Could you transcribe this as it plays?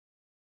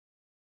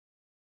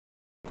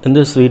In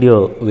this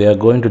video, we are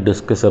going to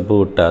discuss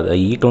about the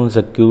equivalent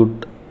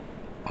circuit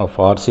of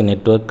RC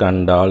network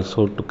and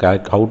also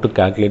how to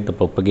calculate the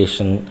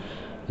propagation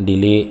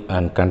delay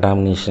and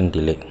contamination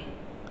delay.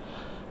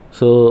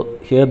 So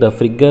here the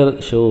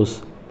figure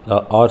shows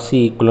the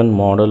RC equivalent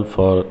model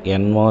for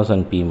NMOS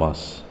and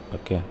PMOS.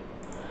 Okay,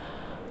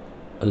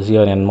 this is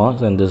your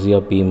NMOS and this is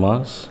your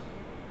PMOS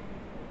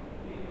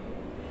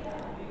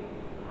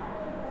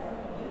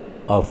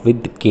of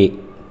with K.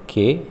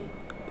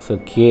 So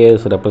K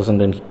is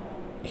represented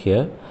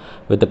here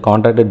with the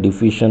contacted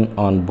diffusion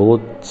on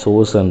both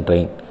source and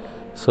drain.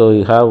 So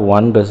you have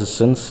one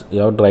resistance,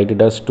 you have to write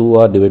it as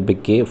 2R divided by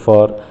K.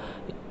 For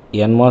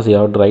NMOS you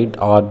have to write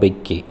R by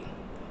K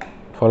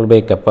followed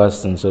by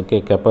capacitance.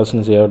 Okay,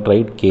 capacitance you have to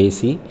write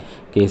KC,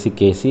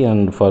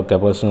 and for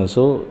capacitance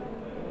also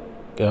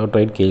you have to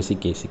write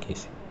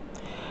KC.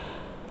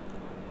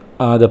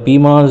 The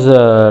PMOS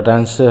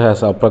transistor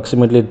has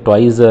approximately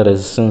twice the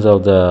resistance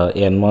of the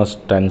NMOS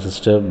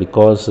transistor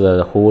because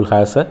the hole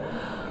has a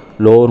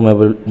lower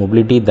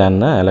mobility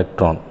than an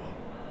electron.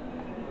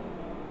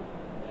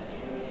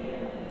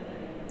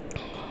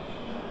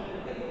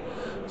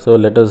 So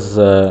let us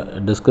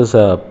discuss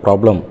a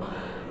problem.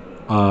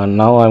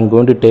 Now I am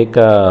going to take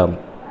a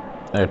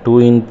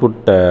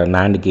 2-input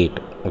NAND gate.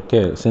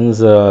 Okay, since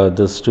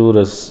these two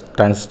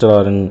transistors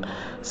are in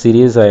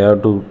series, I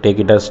have to take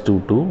it as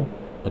 2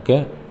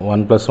 okay,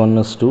 1 plus 1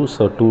 is 2,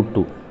 so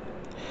 2.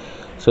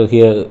 So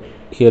here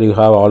you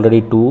have already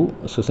 2,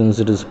 so since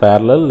it is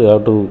parallel you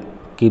have to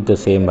keep the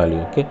same value.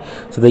 Okay,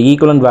 so the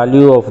equivalent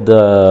value of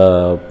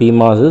the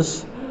PMOS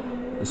is,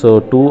 so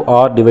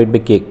 2R divided by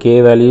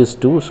K value is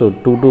 2, so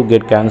 2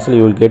 get cancelled,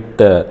 you will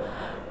get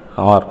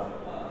R.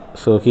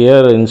 So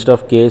here instead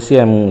of KC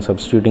I am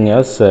substituting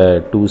as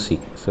 2C.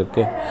 So,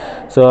 okay,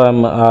 so I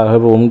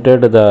have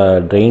omitted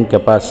the drain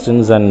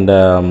capacitance and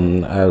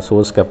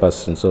source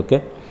capacitance.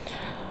 Okay,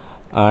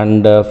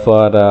 and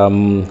for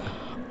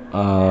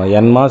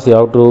NMOS you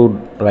have to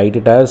write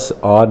it as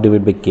R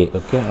divided by K.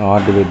 Okay, R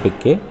divided by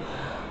K,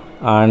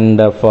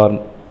 and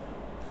for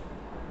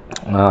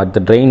the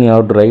drain you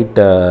have to write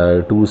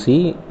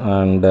 2C,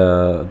 and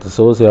the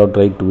source you have to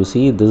write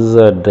 2C. This is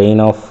a drain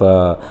of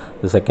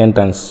the second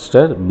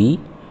transistor B,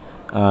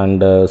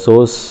 and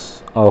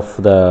source of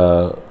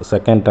the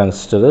second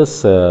transistor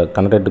is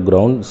connected to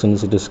ground.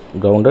 Since it is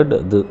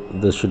grounded,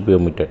 this should be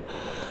omitted.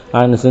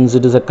 And since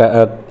it is a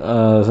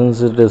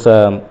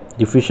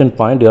diffusion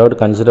point, you have to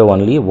consider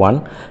only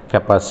one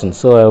capacitance.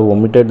 So I have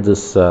omitted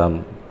this.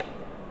 I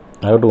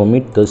have to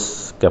omit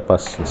this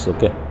capacitance.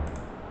 Okay.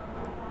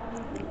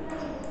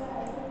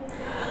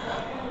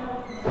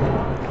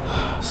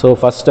 So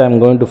first I am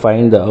going to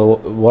find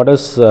what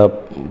is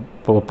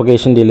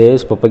propagation delay.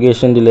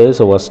 Propagation delay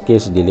is a worst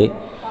case delay.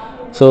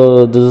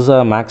 So this is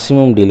a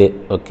maximum delay.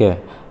 Okay,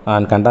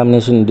 and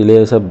contamination delay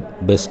is a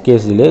best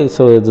case delay.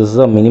 So this is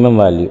a minimum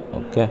value.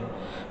 Okay,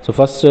 so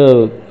first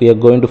we are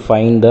going to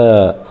find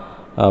the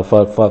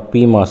for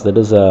PMOS, that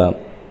is a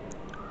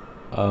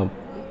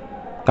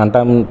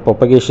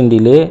propagation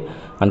delay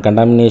and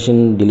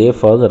contamination delay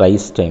for the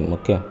rise time.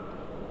 Okay,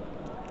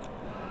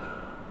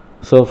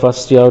 so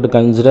first you have to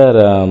consider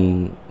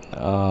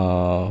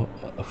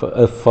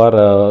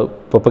for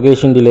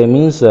propagation delay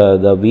means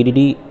the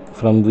VDD,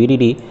 from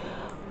VDD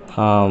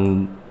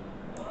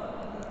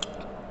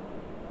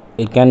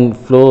it can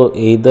flow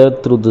either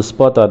through this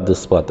path or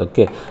this path.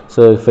 Okay,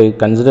 so if I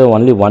consider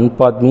only one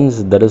path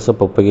means there is a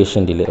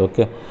propagation delay.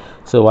 Okay,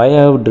 so why I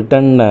have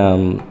written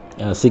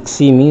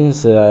 6C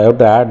means I have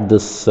to add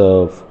this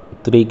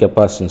 3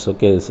 capacitance.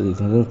 Okay, so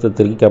since the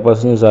 3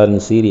 capacitance are in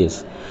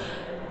series,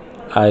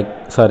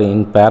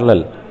 in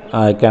parallel,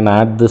 I can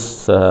add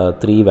this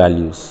 3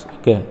 values.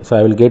 Okay, so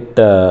I will get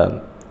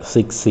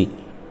 6C.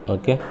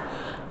 Okay,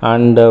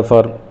 and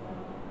for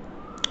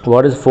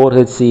what is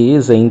 4HC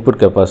is the input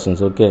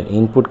capacitance. Okay,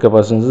 input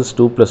capacitance is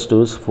 2 plus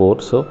 2 is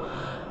 4, so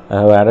I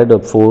have added a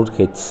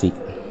 4HC.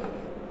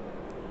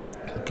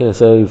 Okay,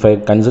 so if I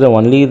consider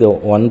only the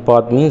one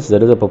path means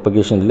there is a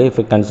propagation delay. If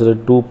I consider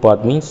 2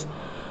 path means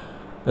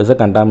there is a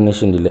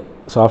contamination delay.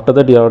 So after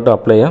that you have to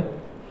apply a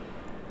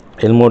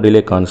Elmore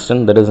delay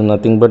constant, that is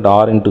nothing but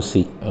R into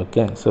C.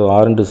 Okay, so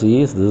R into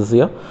C is, this is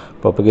your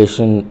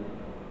propagation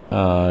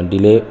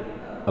delay,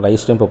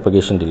 rise time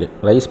propagation delay,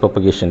 rise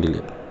propagation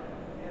delay,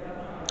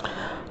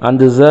 and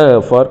this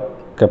is for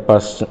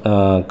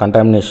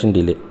contamination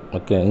delay.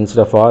 Okay,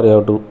 instead of R you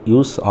have to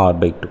use R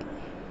by 2.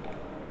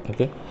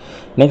 Okay,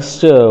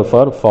 next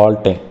for fall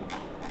time,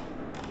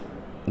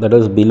 that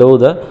is below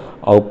the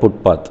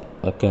output path.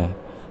 Okay,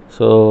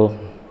 so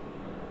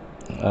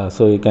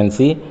you can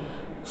see,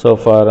 so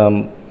for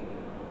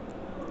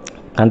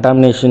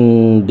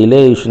contamination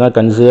delay you should not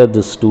consider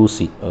this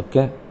 2C.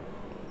 Okay,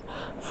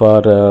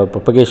 for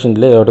propagation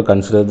delay you have to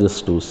consider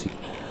this 2C.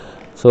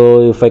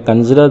 So if I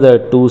consider the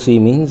 2C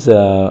means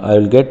I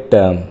will get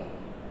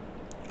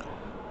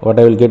what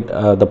I will get,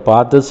 the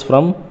path is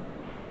from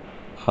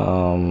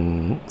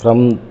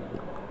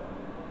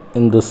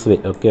in this way.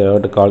 Okay, I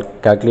have to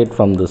calculate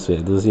from this way.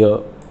 This is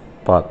your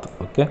path.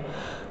 Okay,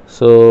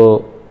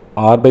 so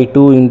R by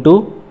 2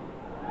 into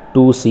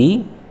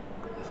 2c,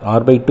 r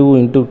by 2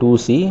 into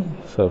 2c,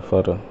 so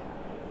for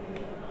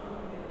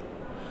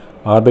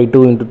r by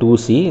 2 into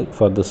 2c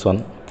for this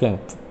one, okay,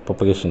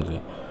 propagation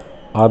delay,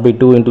 r by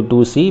 2 into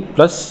 2c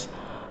plus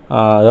you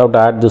have to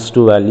add these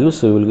two values,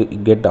 so you will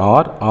get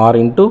r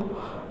into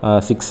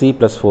 6c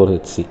plus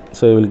 4hc,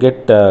 so you will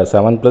get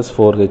 7 plus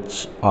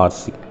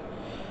 4hrc.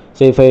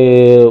 So if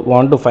I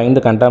want to find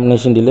the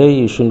contamination delay,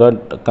 you should not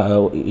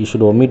you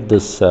should omit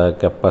this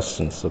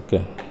capacitance,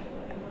 okay.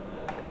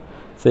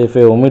 So if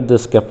I omit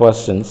this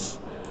capacitance,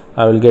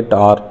 I will get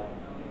r,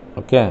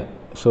 okay.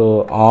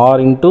 So r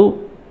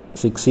into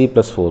 6c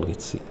plus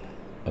 4hc,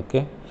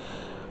 okay.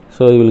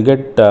 So you will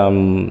get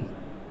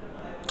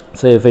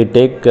so if I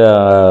take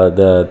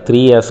the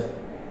 3 as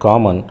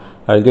common,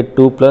 I will get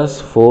 2 plus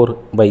 4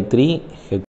 by 3